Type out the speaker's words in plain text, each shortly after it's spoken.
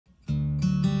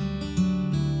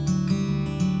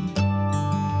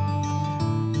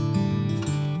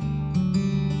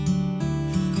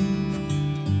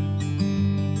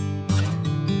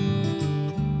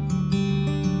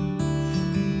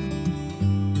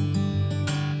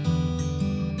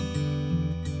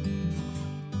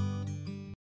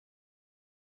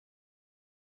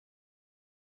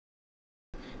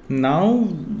Now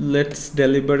let's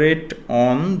deliberate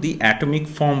on the atomic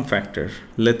form factor.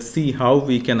 Let's see how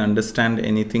we can understand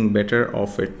anything better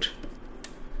of it.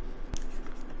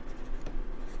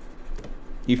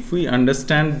 If we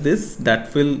understand this,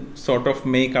 that will sort of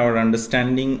make our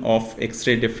understanding of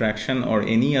X-ray diffraction or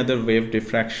any other wave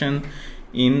diffraction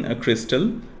in a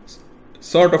crystal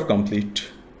sort of complete.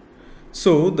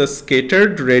 So the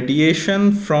scattered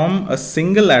radiation from a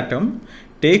single atom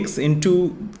takes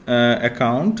into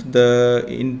account the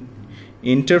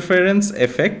interference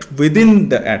effect within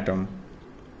the atom.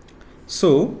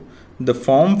 So the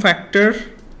form factor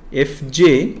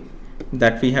Fj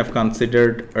that we have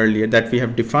considered earlier, that we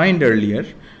have defined earlier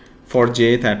for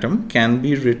jth atom, can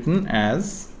be written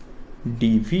as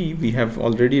dV. We have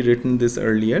already written this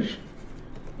earlier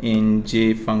in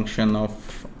J function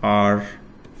of R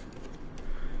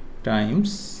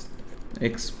times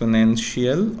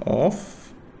exponential of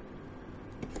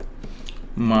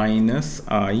minus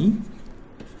I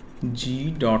G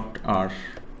dot R.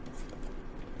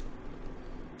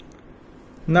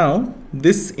 Now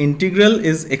this integral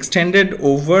is extended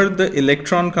over the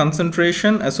electron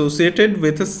concentration associated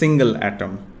with a single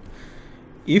atom.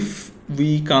 If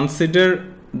we consider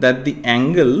that the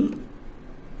angle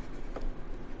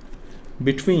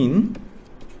between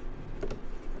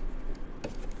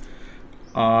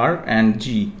R and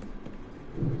G,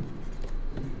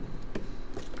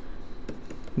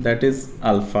 that is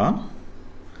alpha,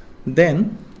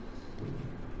 then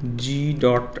G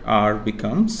dot R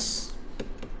becomes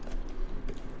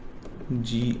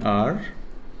GR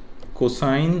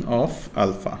cosine of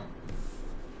alpha.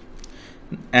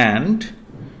 And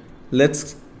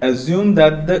let's assume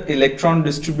that the electron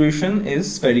distribution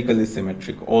is spherically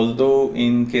symmetric, although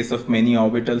in case of many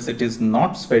orbitals it is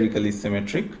not spherically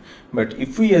symmetric. But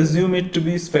if we assume it to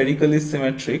be spherically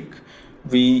symmetric,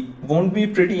 we won't be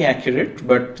pretty accurate,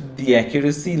 but the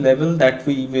accuracy level that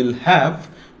we will have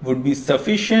would be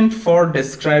sufficient for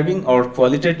describing or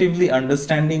qualitatively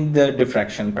understanding the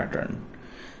diffraction pattern.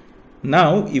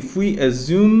 Now if we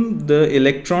assume the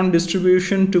electron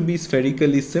distribution to be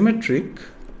spherically symmetric,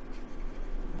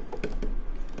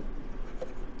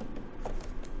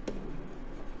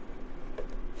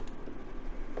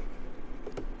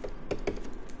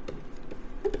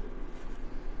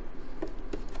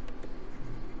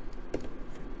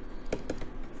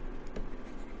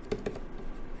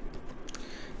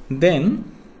 then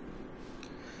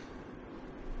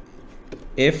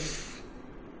Fj,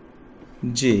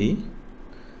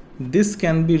 this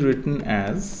can be written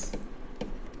as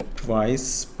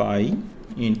twice pi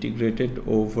integrated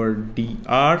over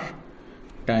dr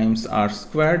times r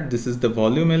squared. This is the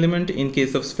volume element in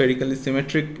case of spherically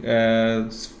symmetric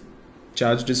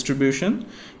charge distribution.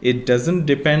 It doesn't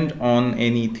depend on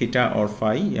any theta or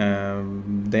phi.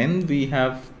 Then we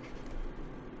have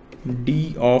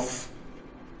d of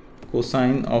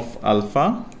cosine of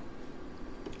alpha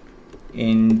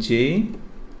in J,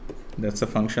 that's a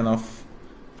function of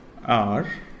R,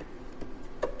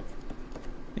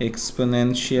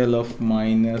 exponential of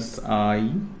minus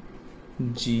I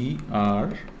G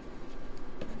R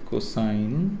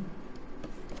cosine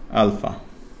alpha.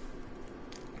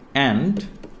 And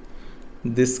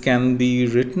this can be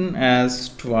written as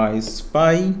twice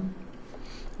pi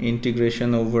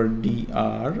integration over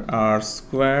dr r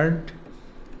squared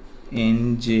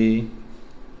in J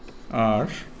R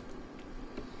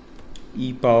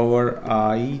e power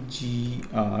I G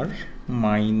R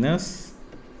minus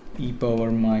e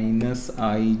power minus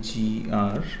I G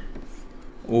R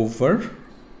over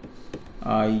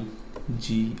I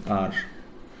G R.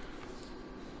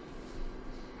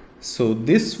 So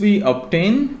this we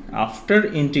obtain after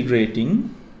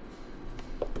integrating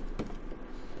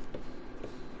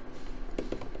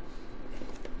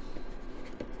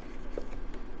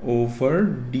over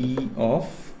d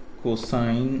of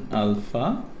cosine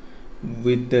alpha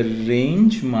with the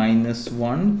range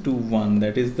 -1 to 1,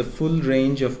 that is the full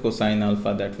range of cosine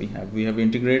alpha that we have. We have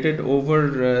integrated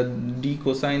over d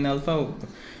cosine alpha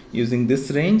using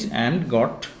this range and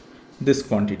got this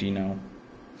quantity now.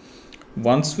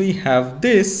 Once we have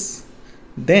this,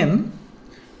 then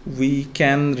we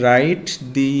can write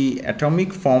the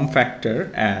atomic form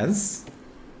factor as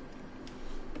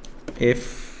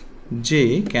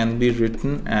Fj can be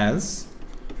written as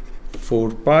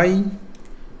 4 pi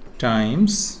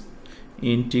times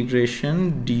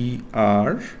integration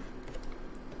dr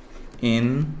in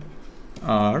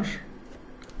r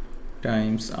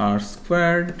times r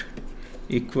squared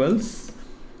equals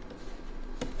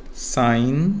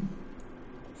sine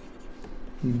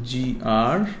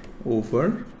gr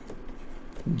over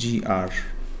gr.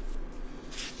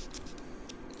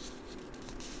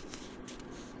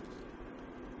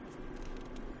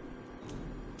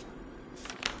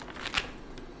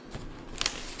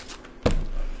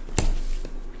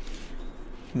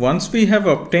 Once we have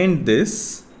obtained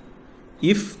this,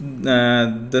 if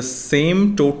the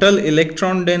same total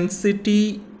electron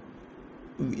density,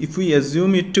 if we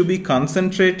assume it to be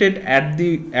concentrated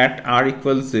at r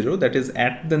equals 0, that is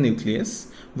at the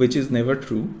nucleus, which is never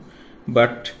true,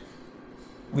 but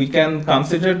we can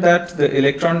consider that the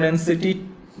electron density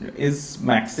is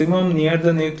maximum near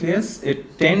the nucleus,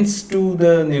 it tends to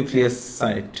the nucleus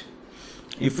site.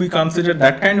 If we consider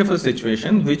that kind of a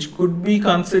situation, which could be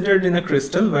considered in a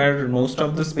crystal where most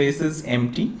of the space is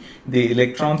empty, the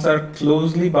electrons are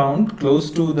closely bound close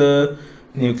to the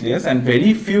nucleus and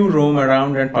very few roam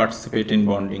around and participate in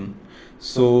bonding.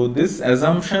 So this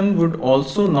assumption would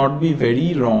also not be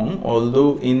very wrong,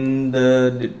 although in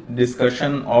the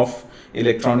discussion of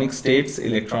electronic states,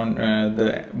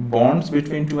 the bonds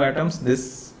between two atoms,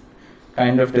 this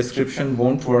kind of description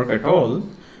won't work at all.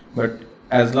 But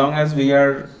as long as we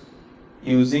are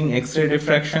using X-ray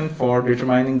diffraction for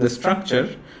determining the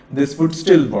structure, this would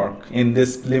still work in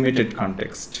this limited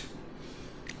context.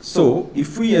 So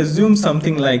if we assume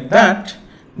something like that,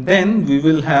 then we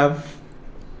will have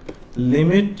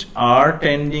limit r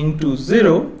tending to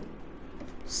 0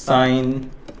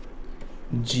 sine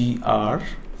gr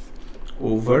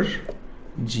over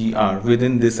gr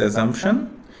within this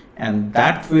assumption, and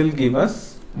that will give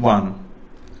us 1.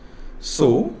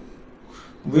 So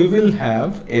we will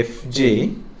have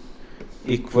Fj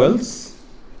equals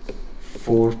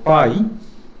 4 pi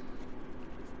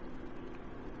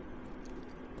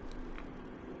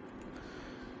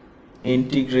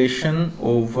integration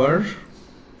over,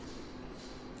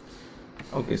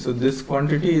 okay, so this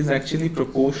quantity is actually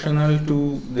proportional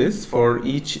to this for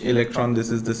each electron. This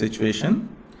is the situation,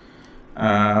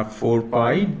 4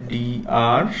 pi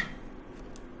dr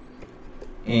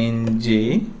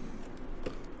nj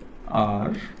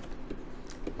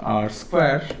r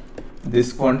square.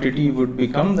 This quantity would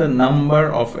become the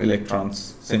number of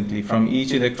electrons. Simply from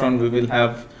each electron we will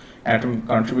have atom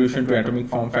contribution to atomic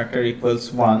form factor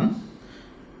equals 1,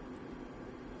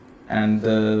 and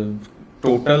the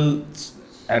total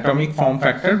atomic form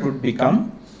factor would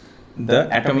become the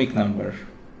atomic number.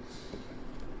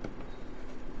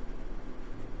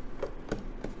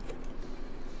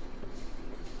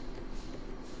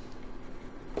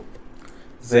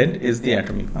 Z is the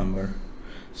atomic number.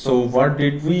 So what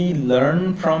did we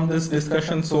learn from this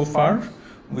discussion so far?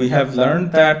 We have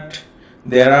learned that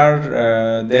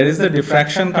there is a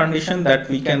diffraction condition that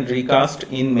we can recast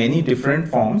in many different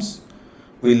forms.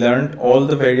 We learned all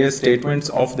the various statements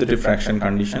of the diffraction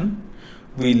condition.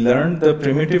 We learned the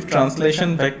primitive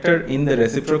translation vector in the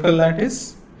reciprocal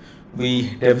lattice.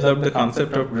 We developed the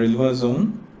concept of Brillouin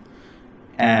zone,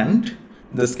 and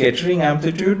the scattering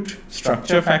amplitude,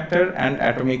 structure factor, and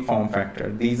atomic form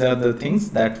factor. These are the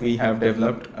things that we have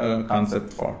developed a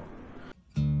concept for.